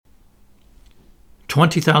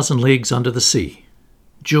20,000 Leagues Under the Sea,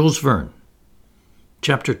 Jules Verne.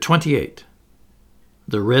 Chapter 28.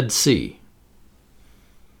 The Red Sea.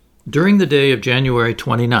 During the day of January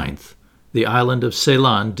 29th, the island of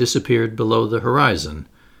Ceylon disappeared below the horizon,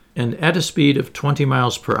 and at a speed of 20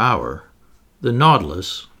 miles per hour, the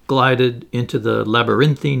Nautilus glided into the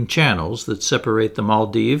labyrinthine channels that separate the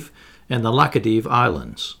Maldives and the Laccadive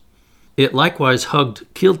Islands. It likewise hugged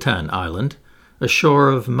Kiltan Island, a shore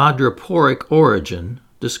of madreporic origin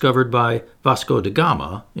discovered by Vasco da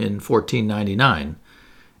Gama in 1499,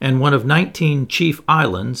 and one of 19 chief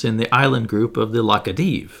islands in the island group of the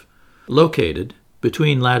Laccadive, located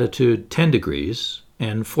between latitude 10 degrees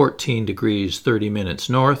and 14 degrees 30 minutes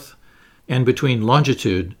north, and between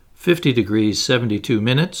longitude 50 degrees 72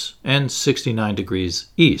 minutes and 69 degrees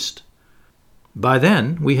east. By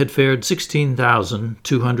then, we had fared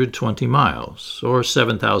 16,220 miles, or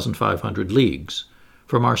 7,500 leagues,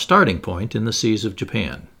 from our starting point in the seas of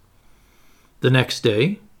Japan. The next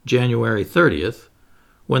day, January 30th,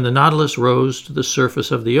 when the Nautilus rose to the surface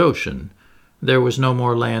of the ocean, there was no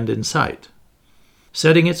more land in sight.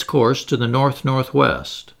 Setting its course to the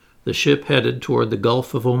north-northwest, the ship headed toward the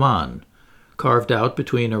Gulf of Oman, carved out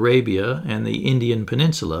between Arabia and the Indian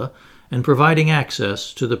Peninsula and providing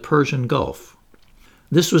access to the Persian Gulf.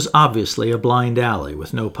 This was obviously a blind alley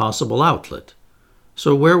with no possible outlet.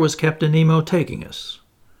 So where was Captain Nemo taking us?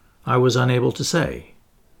 I was unable to say,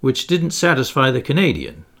 which didn't satisfy the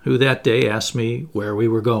Canadian, who that day asked me where we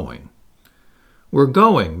were going. "We're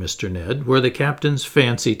going, Mr. Ned, where the captain's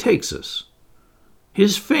fancy takes us."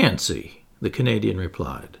 "His fancy," the Canadian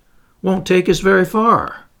replied, "won't take us very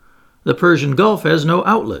far. The Persian Gulf has no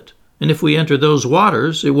outlet, and if we enter those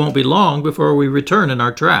waters, it won't be long before we return in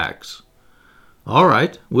our tracks." "All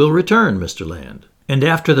right, we'll return, Mr. Land. And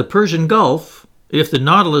after the Persian Gulf, if the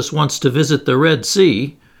Nautilus wants to visit the Red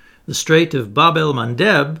Sea, the Strait of Bab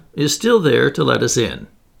el-Mandeb is still there to let us in."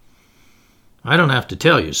 "I don't have to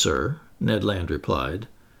tell you, sir," Ned Land replied,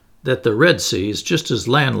 "that the Red Sea is just as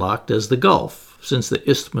landlocked as the Gulf, since the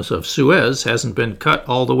Isthmus of Suez hasn't been cut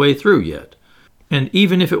all the way through yet. And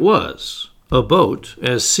even if it was, a boat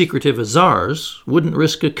as secretive as ours wouldn't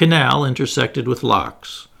risk a canal intersected with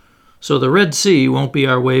locks. So the Red Sea won't be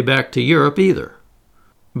our way back to Europe either."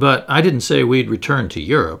 "But I didn't say we'd return to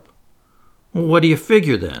Europe." "Well, what do you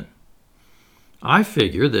figure then?" "I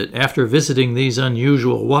figure that after visiting these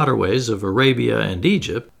unusual waterways of Arabia and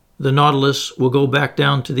Egypt, the Nautilus will go back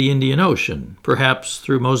down to the Indian Ocean, perhaps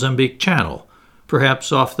through Mozambique Channel,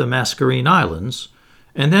 perhaps off the Mascarene Islands,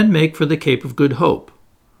 and then make for the Cape of Good Hope."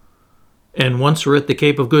 "And once we're at the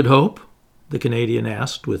Cape of Good Hope?" the Canadian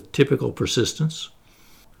asked with typical persistence.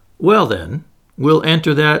 "Well then, we'll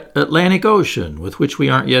enter that Atlantic Ocean with which we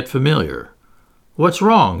aren't yet familiar. What's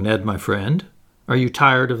wrong, Ned, my friend? Are you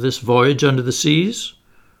tired of this voyage under the seas?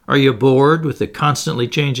 Are you bored with the constantly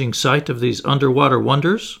changing sight of these underwater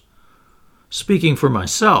wonders? Speaking for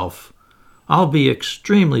myself, I'll be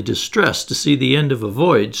extremely distressed to see the end of a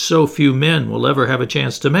voyage so few men will ever have a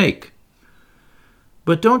chance to make."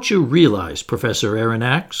 "But don't you realize, Professor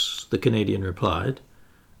Aronnax," the Canadian replied,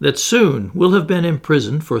 "that soon we'll have been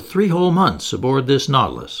imprisoned for 3 whole months aboard this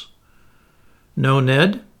Nautilus?" "No,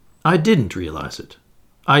 Ned, I didn't realize it.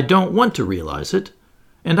 I don't want to realize it,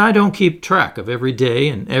 and I don't keep track of every day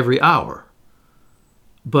and every hour.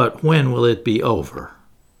 But when will it be over?"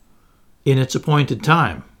 "In its appointed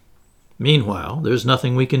time. Meanwhile, there's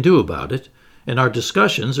nothing we can do about it, and our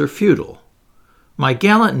discussions are futile. My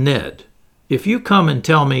gallant Ned, if you come and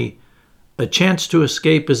tell me, 'A chance to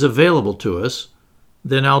escape is available to us,'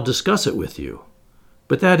 then I'll discuss it with you.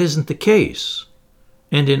 But that isn't the case.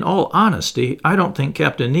 And in all honesty, I don't think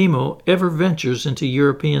Captain Nemo ever ventures into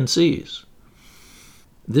European seas."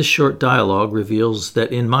 This short dialogue reveals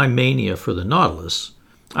that in my mania for the Nautilus,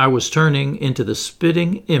 I was turning into the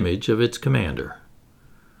spitting image of its commander.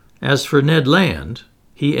 As for Ned Land,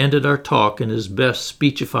 he ended our talk in his best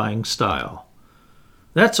speechifying style.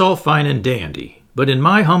 "That's all fine and dandy, but in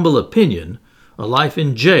my humble opinion, a life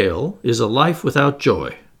in jail is a life without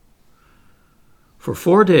joy." For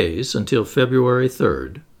 4 days, until February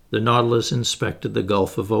 3rd, the Nautilus inspected the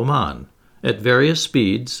Gulf of Oman, at various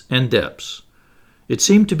speeds and depths. It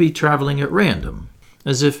seemed to be traveling at random,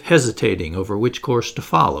 as if hesitating over which course to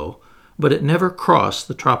follow, but it never crossed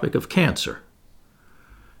the Tropic of Cancer.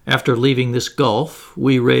 After leaving this gulf,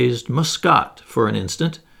 we raised Muscat for an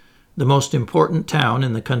instant, the most important town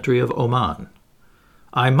in the country of Oman.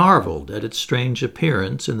 I marveled at its strange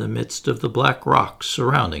appearance in the midst of the black rocks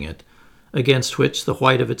surrounding it, against which the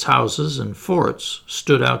white of its houses and forts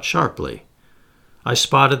stood out sharply. I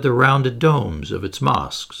spotted the rounded domes of its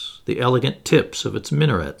mosques, the elegant tips of its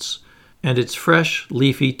minarets, and its fresh,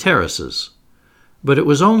 leafy terraces. But it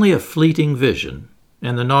was only a fleeting vision,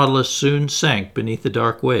 and the Nautilus soon sank beneath the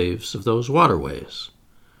dark waves of those waterways.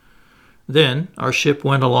 Then our ship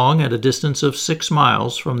went along at a distance of 6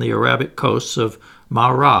 miles from the Arabic coasts of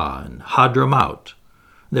Mahra and Hadramaut,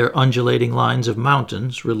 their undulating lines of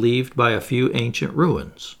mountains relieved by a few ancient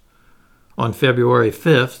ruins. On February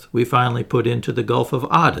 5th, we finally put into the Gulf of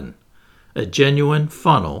Aden, a genuine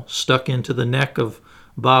funnel stuck into the neck of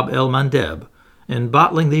Bab el-Mandeb and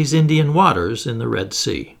bottling these Indian waters in the Red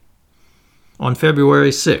Sea. On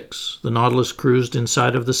February 6, the Nautilus cruised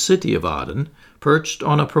inside of the city of Aden, perched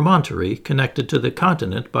on a promontory connected to the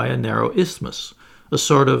continent by a narrow isthmus, a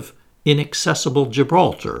sort of inaccessible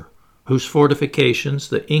Gibraltar, whose fortifications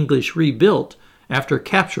the English rebuilt after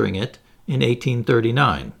capturing it in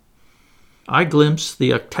 1839. I glimpsed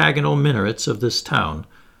the octagonal minarets of this town,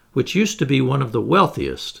 which used to be one of the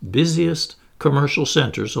wealthiest, busiest commercial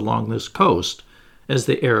centers along this coast, as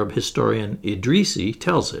the Arab historian Idrisi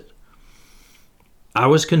tells it. I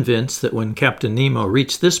was convinced that when Captain Nemo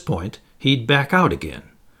reached this point, he'd back out again.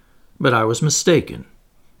 But I was mistaken,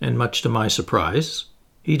 and much to my surprise,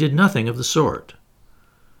 he did nothing of the sort.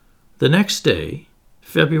 The next day,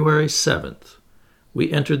 February 7th,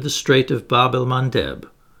 we entered the Strait of Bab el-Mandeb,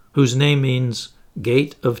 whose name means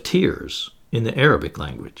Gate of Tears in the Arabic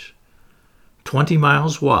language. 20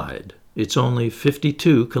 miles wide, it's only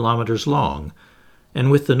 52 kilometers long,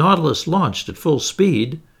 and with the Nautilus launched at full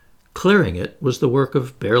speed, clearing it was the work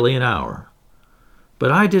of barely an hour.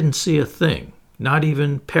 But I didn't see a thing, not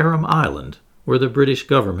even Perim Island, where the British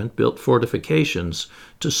government built fortifications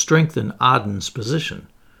to strengthen Aden's position.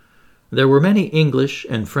 There were many English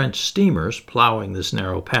and French steamers plowing this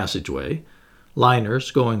narrow passageway,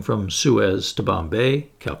 liners going from Suez to Bombay,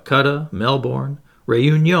 Calcutta, Melbourne,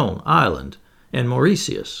 Réunion Island, and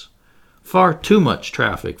Mauritius. Far too much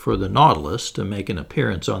traffic for the Nautilus to make an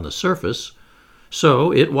appearance on the surface,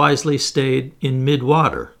 so it wisely stayed in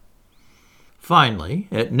mid-water. Finally,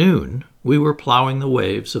 at noon, we were plowing the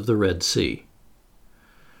waves of the Red Sea.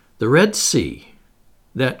 The Red Sea,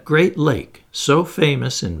 that great lake so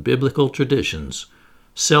famous in biblical traditions,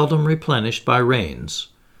 seldom replenished by rains,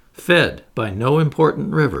 fed by no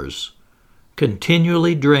important rivers,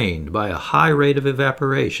 continually drained by a high rate of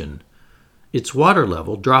evaporation, its water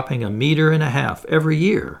level dropping 1.5 meters every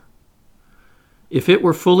year. If it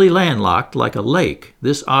were fully landlocked like a lake,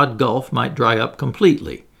 this odd gulf might dry up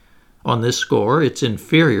completely. On this score, it's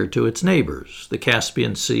inferior to its neighbors, the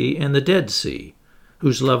Caspian Sea and the Dead Sea,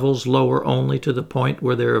 whose levels lower only to the point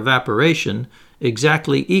where their evaporation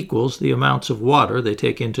exactly equals the amounts of water they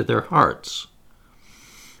take into their hearts.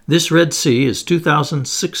 This Red Sea is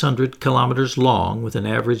 2,600 kilometers long with an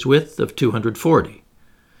average width of 240.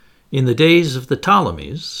 In the days of the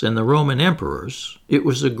Ptolemies and the Roman emperors, it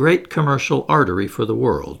was a great commercial artery for the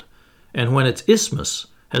world, and when its isthmus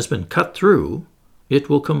has been cut through, it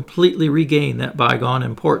will completely regain that bygone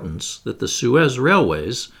importance that the Suez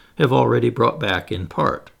railways have already brought back in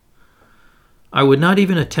part. I would not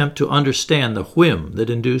even attempt to understand the whim that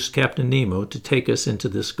induced Captain Nemo to take us into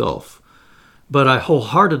this gulf, but I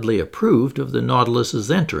wholeheartedly approved of the Nautilus's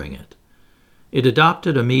entering it. It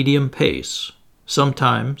adopted a medium pace,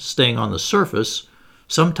 sometimes staying on the surface,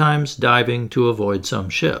 sometimes diving to avoid some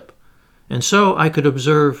ship, and so I could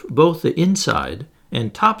observe both the inside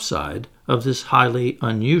and topside of this highly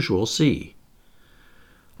unusual sea.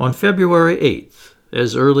 On February 8th,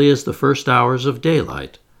 as early as the first hours of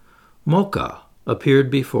daylight, Mocha appeared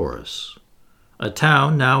before us, a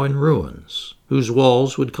town now in ruins, whose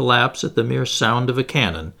walls would collapse at the mere sound of a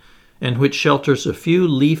cannon, and which shelters a few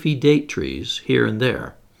leafy date trees here and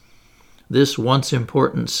there. This once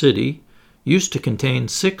important city used to contain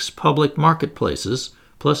 6 public marketplaces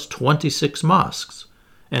plus 26 mosques,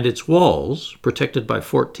 and its walls, protected by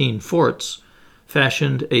 14 forts,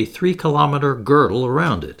 fashioned a 3-kilometer girdle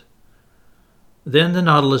around it. Then the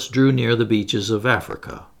Nautilus drew near the beaches of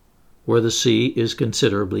Africa, where the sea is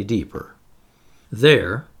considerably deeper.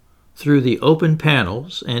 There, through the open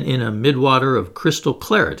panels and in a midwater of crystal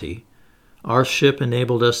clarity, our ship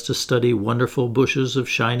enabled us to study wonderful bushes of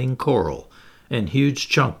shining coral and huge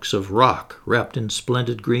chunks of rock wrapped in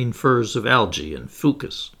splendid green furs of algae and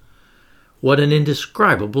fucus. What an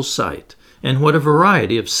indescribable sight, and what a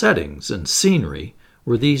variety of settings and scenery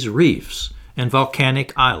were these reefs and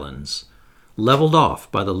volcanic islands, leveled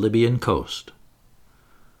off by the Libyan coast.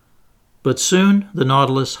 But soon the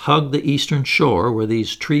Nautilus hugged the eastern shore where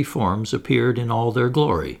these tree forms appeared in all their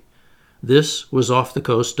glory. This was off the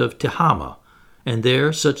coast of Tehama, and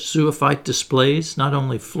there such zoophyte displays not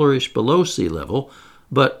only flourish below sea level,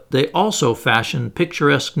 but they also fashion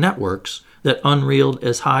picturesque networks that unreeled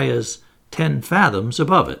as high as 10 fathoms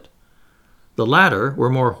above it. The latter were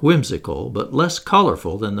more whimsical but less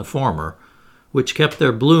colorful than the former, which kept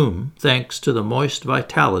their bloom thanks to the moist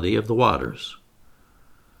vitality of the waters.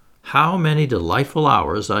 How many delightful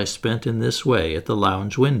hours I spent in this way at the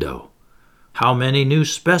lounge window! How many new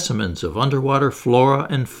specimens of underwater flora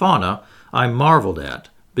and fauna I marveled at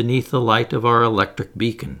beneath the light of our electric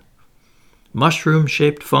beacon.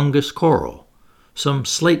 Mushroom-shaped fungus coral, some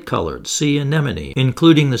slate-colored sea anemone,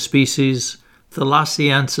 including the species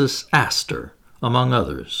Thalassiensis aster, among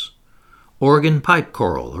others. Organ pipe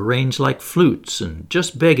coral arranged like flutes and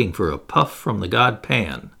just begging for a puff from the god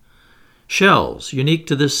Pan. Shells unique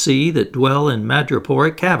to this sea that dwell in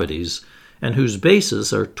madreporic cavities and whose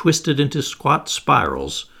bases are twisted into squat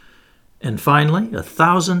spirals. And finally,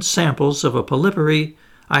 1,000 samples of a polypary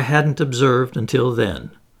I hadn't observed until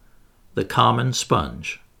then, the common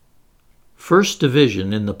sponge. First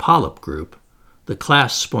division in the polyp group, the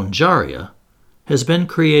class Spongiaria, has been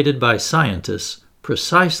created by scientists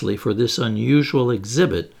precisely for this unusual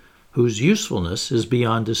exhibit whose usefulness is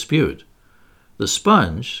beyond dispute. The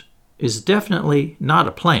sponge is definitely not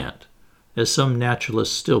a plant, as some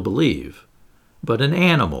naturalists still believe, but an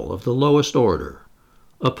animal of the lowest order,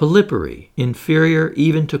 a polypary inferior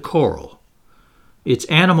even to coral. Its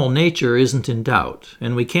animal nature isn't in doubt,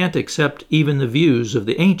 and we can't accept even the views of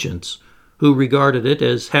the ancients who regarded it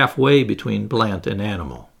as halfway between plant and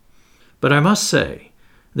animal. But I must say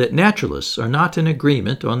that naturalists are not in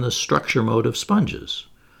agreement on the structure mode of sponges.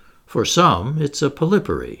 For some, it's a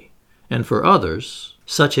polypary, and for others,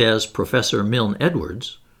 such as Professor Milne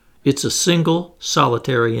Edwards, it's a single,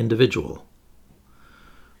 solitary individual.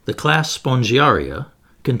 The class Spongiaria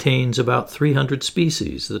contains about 300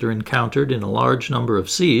 species that are encountered in a large number of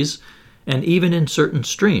seas and even in certain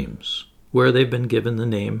streams, where they've been given the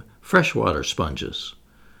name freshwater sponges.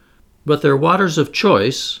 But their waters of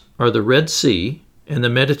choice are the Red Sea and the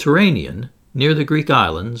Mediterranean near the Greek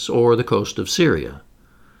islands or the coast of Syria.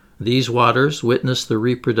 These waters witness the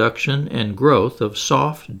reproduction and growth of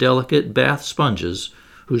soft, delicate bath sponges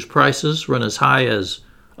whose prices run as high as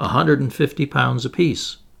 150 pounds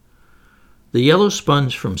apiece. The yellow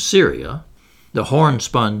sponge from Syria, the horn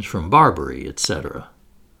sponge from Barbary, etc.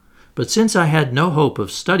 But since I had no hope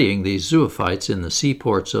of studying these zoophytes in the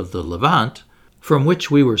seaports of the Levant, from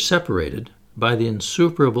which we were separated by the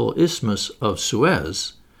insuperable isthmus of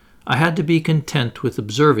Suez, I had to be content with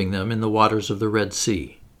observing them in the waters of the Red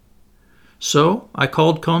Sea. So I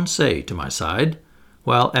called Conseil to my side,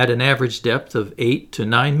 while at an average depth of 8 to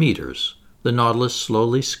 9 meters, the Nautilus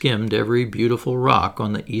slowly skimmed every beautiful rock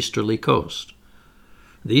on the easterly coast.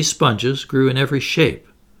 These sponges grew in every shape,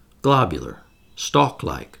 globular,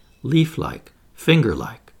 stalk-like, leaf-like,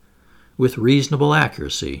 finger-like. With reasonable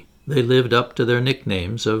accuracy, they lived up to their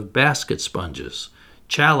nicknames of basket sponges,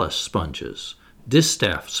 chalice sponges,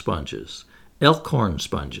 distaff sponges, elkhorn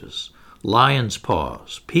sponges, lion's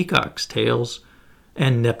paws, peacock's tails,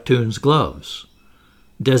 and Neptune's gloves,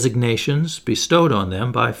 designations bestowed on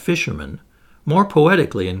them by fishermen more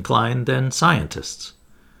poetically inclined than scientists.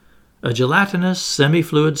 A gelatinous,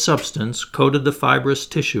 semi-fluid substance coated the fibrous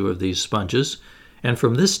tissue of these sponges, and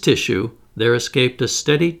from this tissue there escaped a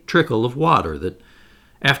steady trickle of water that,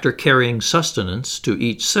 after carrying sustenance to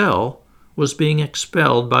each cell, was being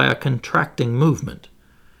expelled by a contracting movement.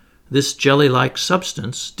 This jelly-like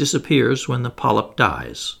substance disappears when the polyp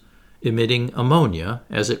dies, emitting ammonia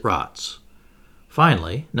as it rots.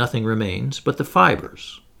 Finally, nothing remains but the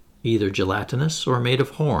fibers, either gelatinous or made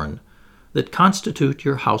of horn, that constitute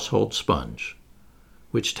your household sponge,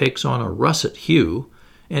 which takes on a russet hue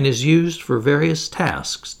and is used for various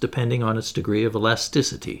tasks depending on its degree of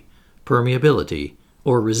elasticity, permeability,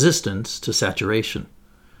 or resistance to saturation.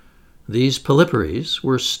 These polyparies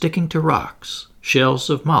were sticking to rocks, shells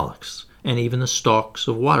of mollusks, and even the stalks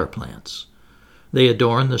of water plants. They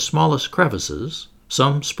adorn the smallest crevices,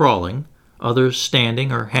 some sprawling, others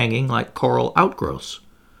standing or hanging like coral outgrowths.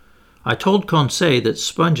 I told Conseil that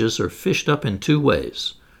sponges are fished up in 2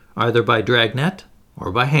 ways, either by dragnet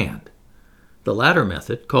or by hand. The latter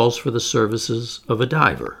method calls for the services of a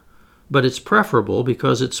diver, but it's preferable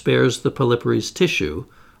because it spares the polypary's tissue,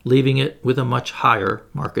 leaving it with a much higher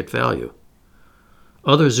market value.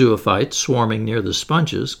 Other zoophytes swarming near the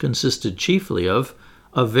sponges consisted chiefly of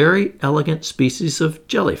a very elegant species of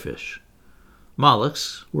jellyfish.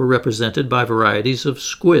 Mollusks were represented by varieties of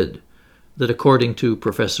squid that, according to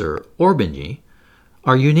Professor Orbigny,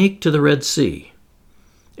 are unique to the Red Sea,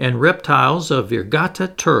 and reptiles of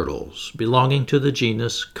Virgata turtles belonging to the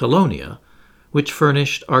genus Colonia, which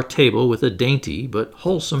furnished our table with a dainty but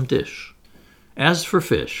wholesome dish. As for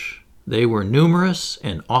fish, they were numerous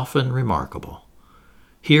and often remarkable.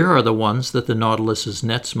 Here are the ones that the Nautilus's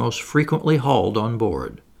nets most frequently hauled on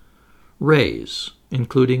board. Rays,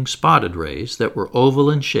 including spotted rays that were oval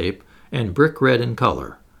in shape and brick red in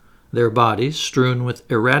color, their bodies strewn with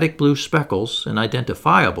erratic blue speckles and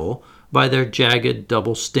identifiable by their jagged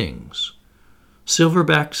double stings.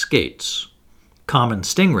 Silverback skates, common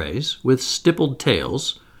stingrays with stippled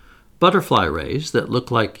tails, butterfly rays that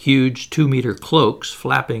look like huge 2-meter cloaks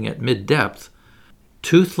flapping at mid-depth,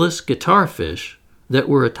 toothless guitarfish that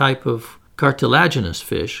were a type of cartilaginous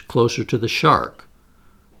fish closer to the shark,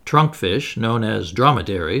 trunkfish known as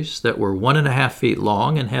dromedaries that were 1.5 feet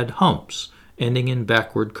long and had humps ending in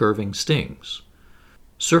backward curving stings,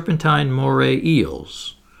 serpentine moray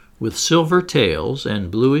eels with silver tails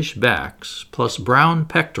and bluish backs plus brown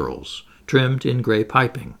pectorals trimmed in gray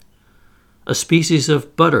piping, a species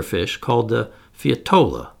of butterfish called the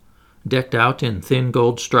fietola, decked out in thin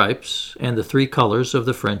gold stripes and the 3 colors of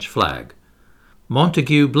the French flag,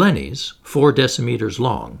 Montague blennies 4 decimeters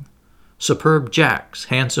long, superb jacks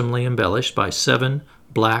handsomely embellished by 7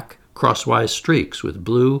 black crosswise streaks with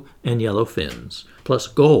blue and yellow fins, plus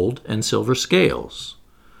gold and silver scales,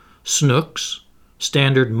 snooks,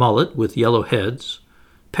 standard mullet with yellow heads,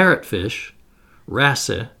 parrotfish,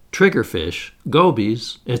 wrasse, triggerfish,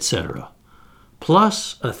 gobies, etc.,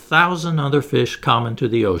 plus 1,000 other fish common to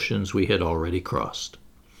the oceans we had already crossed.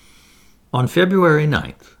 On February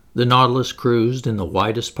 9th, the Nautilus cruised in the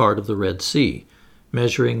widest part of the Red Sea,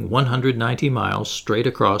 measuring 190 miles straight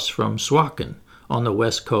across from Suakin on the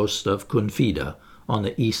west coast of Kunfida on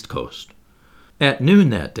the east coast. At noon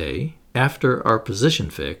that day, after our position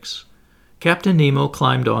fix, Captain Nemo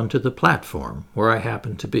climbed onto the platform where I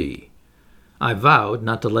happened to be. I vowed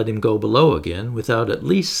not to let him go below again without at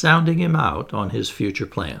least sounding him out on his future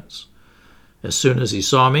plans. As soon as he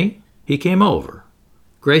saw me, he came over,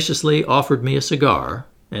 graciously offered me a cigar,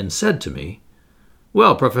 and said to me,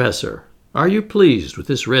 "Well, Professor, are you pleased with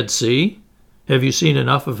this Red Sea? Have you seen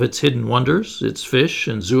enough of its hidden wonders, its fish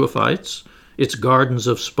and zoophytes, its gardens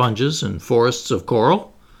of sponges and forests of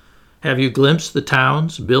coral? Have you glimpsed the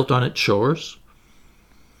towns built on its shores?"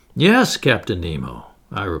 "Yes, Captain Nemo,"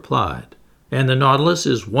 I replied, "and the Nautilus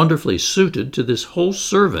is wonderfully suited to this whole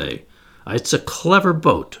survey. It's a clever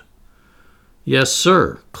boat." "Yes,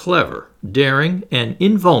 sir, clever, daring, and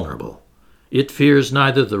invulnerable. It fears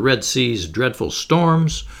neither the Red Sea's dreadful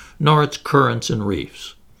storms nor its currents and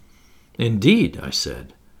reefs." "Indeed," I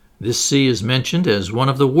said, "this sea is mentioned as one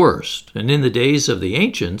of the worst, and in the days of the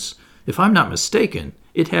ancients, if I'm not mistaken,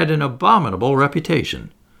 it had an abominable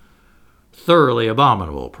reputation." "Thoroughly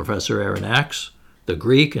abominable, Professor Aronnax. The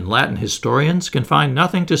Greek and Latin historians can find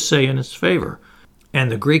nothing to say in its favor,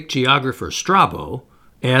 and the Greek geographer Strabo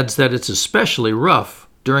adds that it's especially rough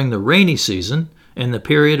during the rainy season and the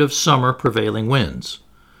period of summer prevailing winds.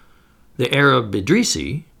 The Arab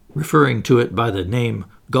Idrisi, referring to it by the name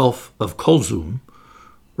Gulf of Kulzum,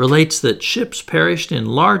 relates that ships perished in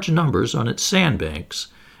large numbers on its sandbanks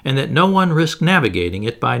and that no one risked navigating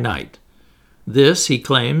it by night. This, he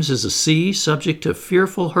claims, is a sea subject to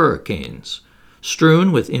fearful hurricanes,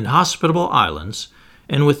 strewn with inhospitable islands,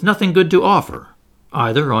 and with nothing good to offer,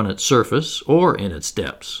 either on its surface or in its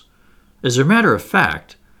depths. As a matter of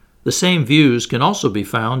fact, the same views can also be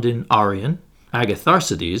found in Arion,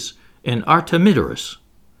 Agatharcides, and Artemidorus.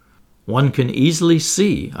 "One can easily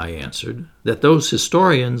see," I answered, "that those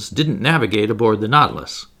historians didn't navigate aboard the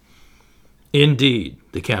Nautilus." "Indeed,"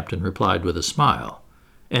 the captain replied with a smile,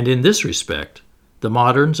 "and in this respect, the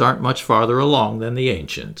moderns aren't much farther along than the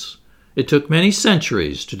ancients. It took many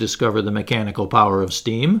centuries to discover the mechanical power of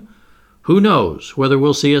steam. Who knows whether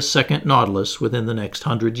we'll see a second Nautilus within the next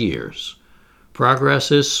 100 years?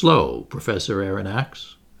 Progress is slow, Professor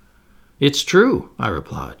Aronnax." "It's true," I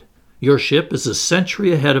replied. "Your ship is a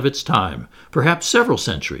century ahead of its time, perhaps several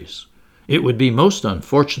centuries. It would be most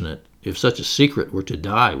unfortunate if such a secret were to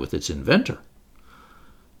die with its inventor."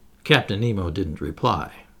 Captain Nemo didn't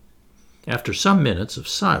reply. After some minutes of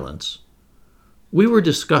silence, "We were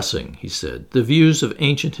discussing," he said, "the views of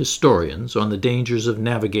ancient historians on the dangers of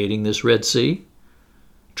navigating this Red Sea."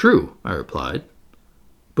 "True," I replied.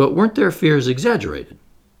 "But weren't their fears exaggerated?"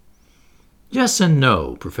 "Yes and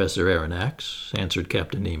no, Professor Aronnax," answered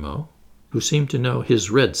Captain Nemo, who seemed to know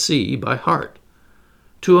his Red Sea by heart.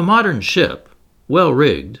 "To a modern ship,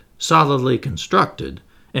 well-rigged, solidly constructed,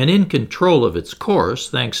 and in control of its course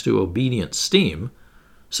thanks to obedient steam,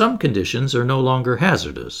 some conditions are no longer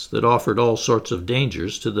hazardous that offered all sorts of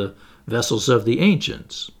dangers to the vessels of the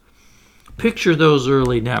ancients. Picture those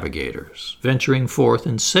early navigators venturing forth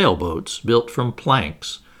in sailboats built from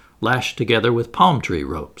planks, lashed together with palm tree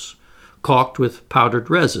ropes, caulked with powdered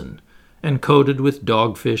resin, and coated with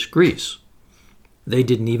dogfish grease. They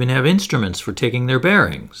didn't even have instruments for taking their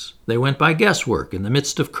bearings. They went by guesswork in the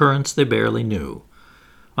midst of currents they barely knew.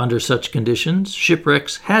 Under such conditions,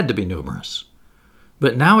 shipwrecks had to be numerous.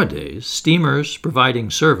 But nowadays, steamers providing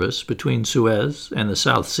service between Suez and the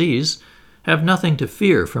South Seas have nothing to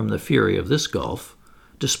fear from the fury of this Gulf,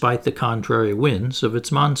 despite the contrary winds of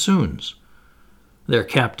its monsoons. Their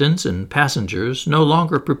captains and passengers no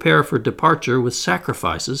longer prepare for departure with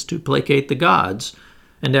sacrifices to placate the gods,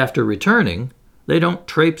 and after returning, they don't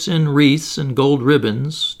traipse in wreaths and gold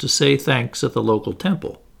ribbons to say thanks at the local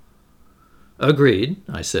temple. Agreed,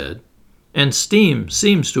 I said, and steam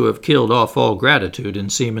seems to have killed off all gratitude in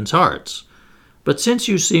seamen's hearts. But since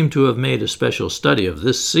you seem to have made a special study of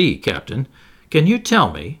this sea, Captain, can you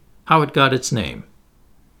tell me how it got its name?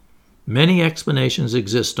 Many explanations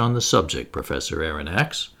exist on the subject, Professor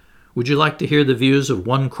Aronnax. Would you like to hear the views of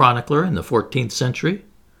one chronicler in the 14th century?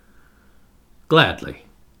 Gladly.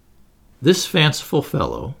 This fanciful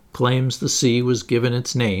fellow claims the sea was given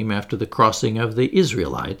its name after the crossing of the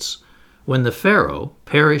Israelites, when the Pharaoh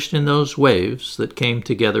perished in those waves that came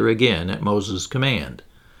together again at Moses' command.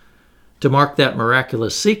 To mark that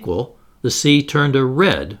miraculous sequel, the sea turned a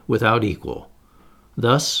red without equal.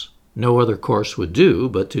 Thus, no other course would do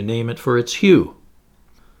but to name it for its hue.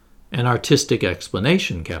 An artistic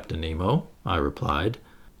explanation, Captain Nemo, I replied,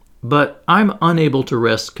 but I'm unable to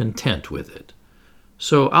rest content with it.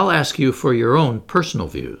 So I'll ask you for your own personal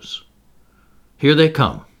views. Here they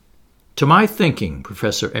come. To my thinking,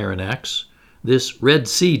 Professor Aronnax, this Red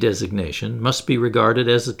Sea designation must be regarded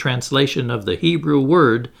as a translation of the Hebrew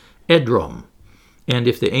word Edrom, and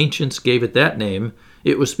if the ancients gave it that name,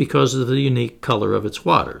 it was because of the unique color of its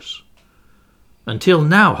waters. Until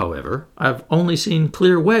now, however, I've only seen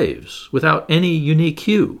clear waves without any unique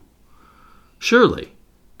hue. Surely,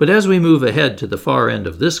 but as we move ahead to the far end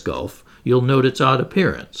of this gulf, you'll note its odd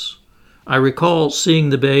appearance. I recall seeing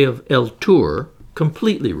the bay of El Tur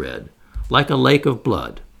completely red, like a lake of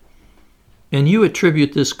blood. And you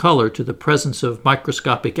attribute this color to the presence of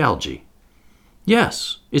microscopic algae.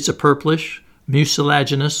 Yes, it's a purplish,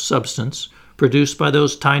 mucilaginous substance produced by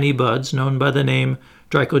those tiny buds known by the name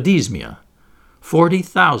Trichodesmia,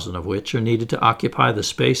 40,000 of which are needed to occupy the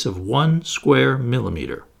space of 1 square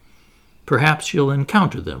millimeter. Perhaps you'll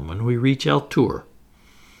encounter them when we reach El Tur.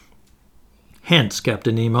 Hence,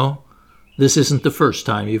 Captain Nemo, this isn't the first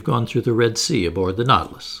time you've gone through the Red Sea aboard the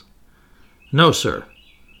Nautilus. No, sir.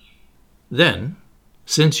 Then,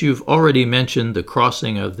 since you've already mentioned the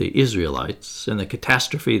crossing of the Israelites and the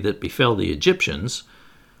catastrophe that befell the Egyptians,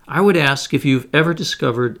 I would ask if you've ever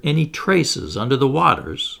discovered any traces under the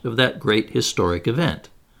waters of that great historic event.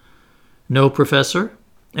 No, Professor,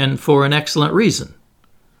 and for an excellent reason.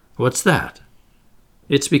 What's that?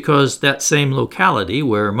 It's because that same locality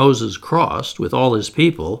where Moses crossed with all his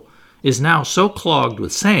people is now so clogged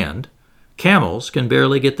with sand, camels can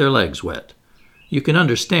barely get their legs wet. You can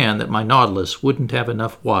understand that my Nautilus wouldn't have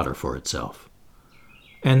enough water for itself.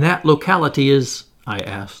 And that locality is, I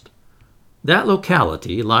asked. That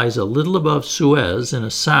locality lies a little above Suez in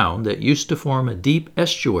a sound that used to form a deep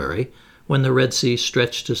estuary when the Red Sea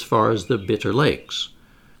stretched as far as the Bitter Lakes.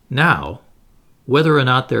 Now, whether or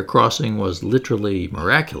not their crossing was literally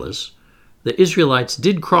miraculous, the Israelites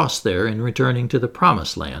did cross there in returning to the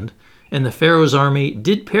Promised Land, and the Pharaoh's army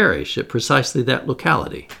did perish at precisely that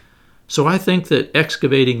locality. So I think that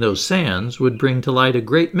excavating those sands would bring to light a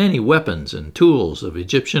great many weapons and tools of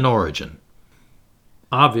Egyptian origin.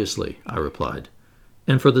 Obviously, I replied,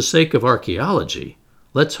 and for the sake of archaeology,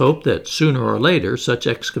 let's hope that sooner or later such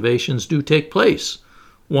excavations do take place.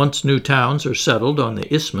 Once new towns are settled on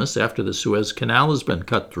the isthmus after the Suez Canal has been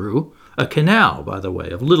cut through, a canal, by the way,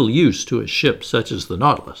 of little use to a ship such as the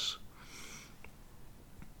Nautilus.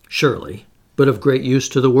 Surely, but of great use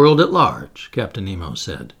to the world at large, Captain Nemo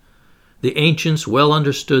said. The ancients well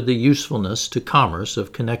understood the usefulness to commerce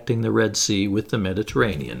of connecting the Red Sea with the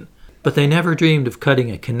Mediterranean, but they never dreamed of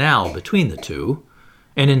cutting a canal between the two,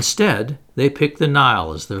 and instead they picked the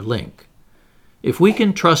Nile as their link. If we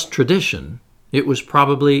can trust tradition, it was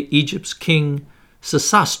probably Egypt's king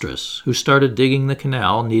Sesostris who started digging the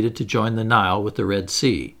canal needed to join the Nile with the Red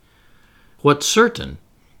Sea. What's certain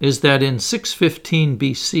is that in 615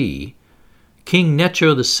 BC, King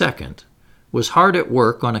Necho II was hard at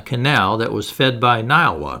work on a canal that was fed by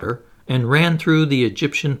Nile water and ran through the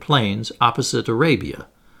Egyptian plains opposite Arabia.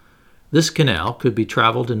 This canal could be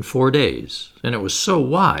traveled in 4 days, and it was so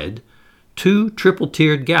wide, 2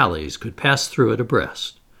 triple-tiered galleys could pass through it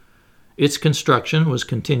abreast. Its construction was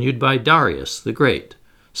continued by Darius the Great,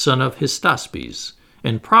 son of Hystaspes,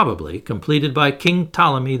 and probably completed by King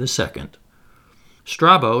Ptolemy II.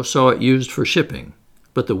 Strabo saw it used for shipping,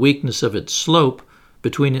 but the weakness of its slope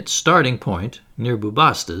between its starting point near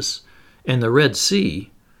Bubastis and the Red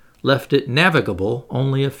Sea left it navigable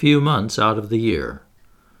only a few months out of the year.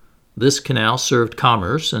 This canal served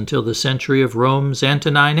commerce until the century of Rome's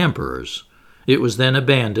Antonine emperors. It was then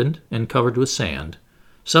abandoned and covered with sand,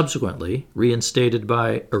 subsequently reinstated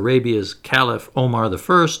by Arabia's Caliph Omar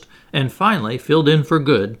I, and finally filled in for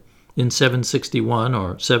good in 761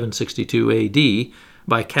 or 762 AD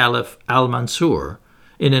by Caliph al-Mansur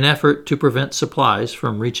in an effort to prevent supplies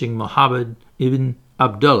from reaching Muhammad ibn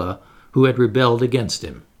Abdullah, who had rebelled against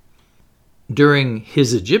him. During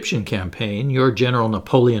his Egyptian campaign, your General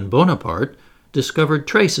Napoleon Bonaparte discovered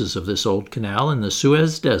traces of this old canal in the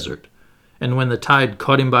Suez Desert, and when the tide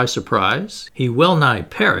caught him by surprise, he well nigh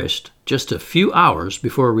perished just a few hours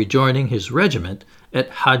before rejoining his regiment at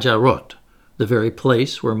Hajarot, the very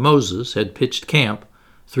place where Moses had pitched camp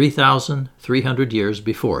 3,300 years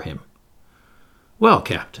before him. Well,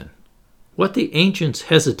 Captain, what the ancients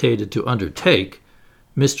hesitated to undertake,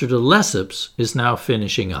 Mr. de Lesseps is now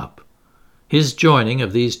finishing up. His joining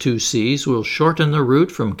of these two seas will shorten the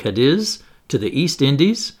route from Cadiz to the East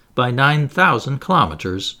Indies by 9,000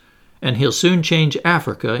 kilometers, and he'll soon change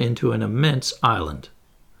Africa into an immense island.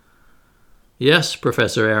 Yes,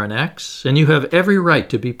 Professor Aronnax, and you have every right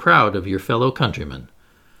to be proud of your fellow countrymen.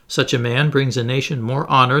 Such a man brings a nation more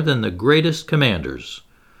honor than the greatest commanders.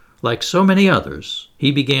 Like so many others,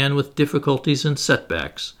 he began with difficulties and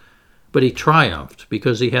setbacks, but he triumphed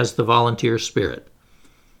because he has the volunteer spirit.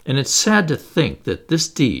 And it's sad to think that this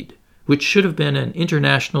deed, which should have been an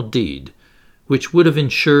international deed, which would have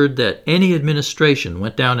ensured that any administration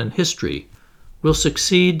went down in history, will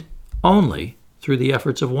succeed only through the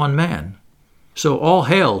efforts of one man. So all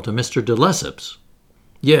hail to Mr. de Lesseps.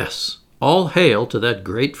 Yes, all hail to that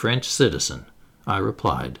great French citizen, I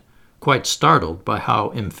replied, quite startled by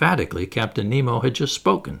how emphatically Captain Nemo had just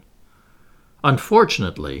spoken.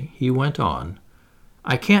 Unfortunately, he went on,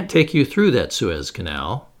 I can't take you through that Suez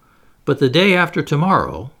Canal, but the day after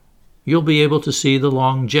tomorrow, you'll be able to see the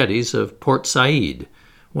long jetties of Port Said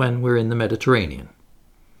when we're in the Mediterranean.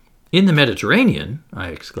 In the Mediterranean? I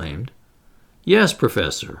exclaimed. Yes,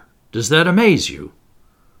 Professor. Does that amaze you?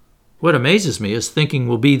 What amazes me is thinking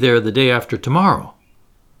we'll be there the day after tomorrow.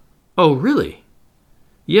 Oh, really?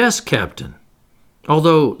 Yes, Captain.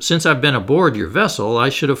 Although, since I've been aboard your vessel, I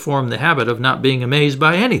should have formed the habit of not being amazed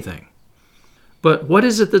by anything. But what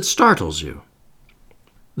is it that startles you?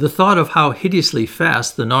 The thought of how hideously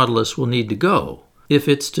fast the Nautilus will need to go, if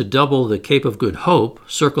it's to double the Cape of Good Hope,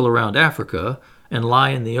 circle around Africa, and lie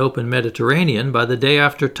in the open Mediterranean by the day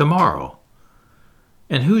after tomorrow.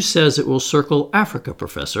 And who says it will circle Africa,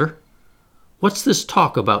 Professor? What's this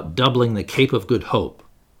talk about doubling the Cape of Good Hope?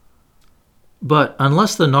 But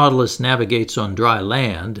unless the Nautilus navigates on dry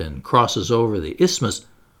land and crosses over the isthmus,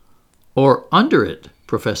 or under it,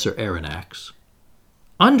 Professor Aronnax.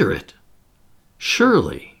 Under it?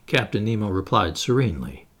 Surely, Captain Nemo replied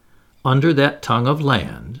serenely. Under that tongue of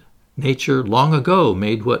land, nature long ago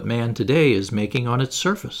made what man today is making on its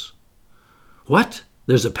surface. What?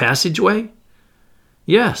 There's a passageway?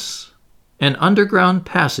 Yes, an underground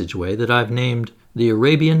passageway that I've named the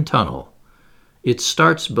Arabian Tunnel. It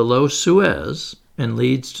starts below Suez and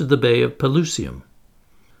leads to the Bay of Pelusium.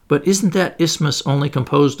 But isn't that isthmus only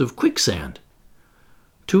composed of quicksand?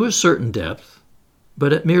 To a certain depth,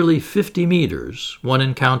 but at merely 50 meters, one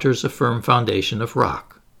encounters a firm foundation of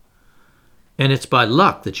rock. And it's by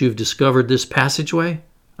luck that you've discovered this passageway?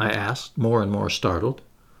 I asked, more and more startled.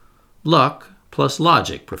 Luck plus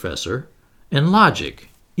logic, Professor, and logic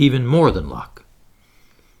even more than luck.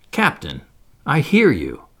 Captain, I hear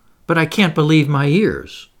you, but I can't believe my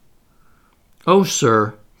ears. Oh,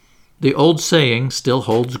 sir, the old saying still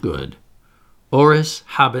holds good. Oris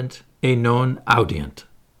habent et non audient.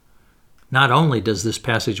 Not only does this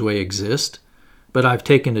passageway exist, but I've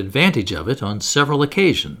taken advantage of it on several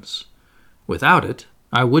occasions. Without it,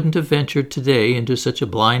 I wouldn't have ventured today into such a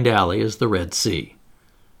blind alley as the Red Sea.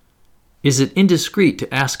 Is it indiscreet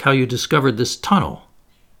to ask how you discovered this tunnel?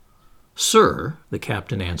 Sir, the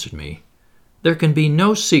captain answered me, there can be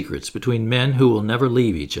no secrets between men who will never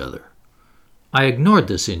leave each other. I ignored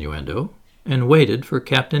this innuendo and waited for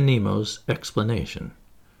Captain Nemo's explanation.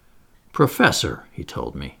 Professor, he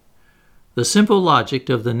told me, the simple logic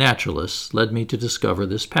of the naturalists led me to discover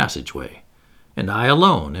this passageway, and I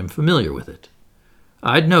alone am familiar with it.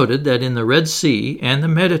 I'd noted that in the Red Sea and the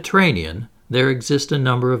Mediterranean there exist a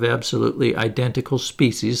number of absolutely identical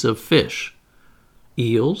species of fish.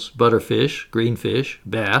 Eels, butterfish, greenfish,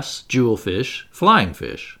 bass, jewelfish, flying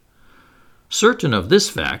fish. Certain of this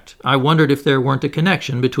fact, I wondered if there weren't a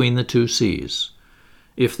connection between the two seas.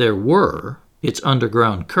 If there were, Its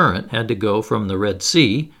underground current had to go from the Red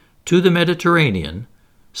Sea to the Mediterranean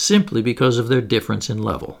simply because of their difference in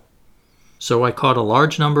level. So I caught a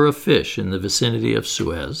large number of fish in the vicinity of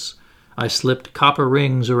Suez. I slipped copper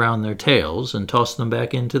rings around their tails and tossed them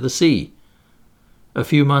back into the sea. A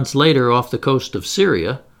few months later, off the coast of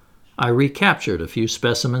Syria, I recaptured a few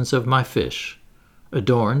specimens of my fish,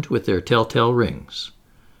 adorned with their telltale rings.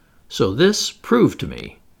 So this proved to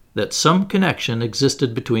me that some connection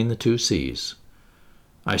existed between the two seas.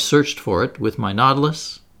 I searched for it with my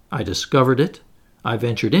Nautilus, I discovered it, I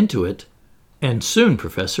ventured into it, and soon,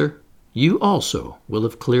 Professor, you also will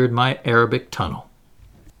have cleared my Arabic tunnel.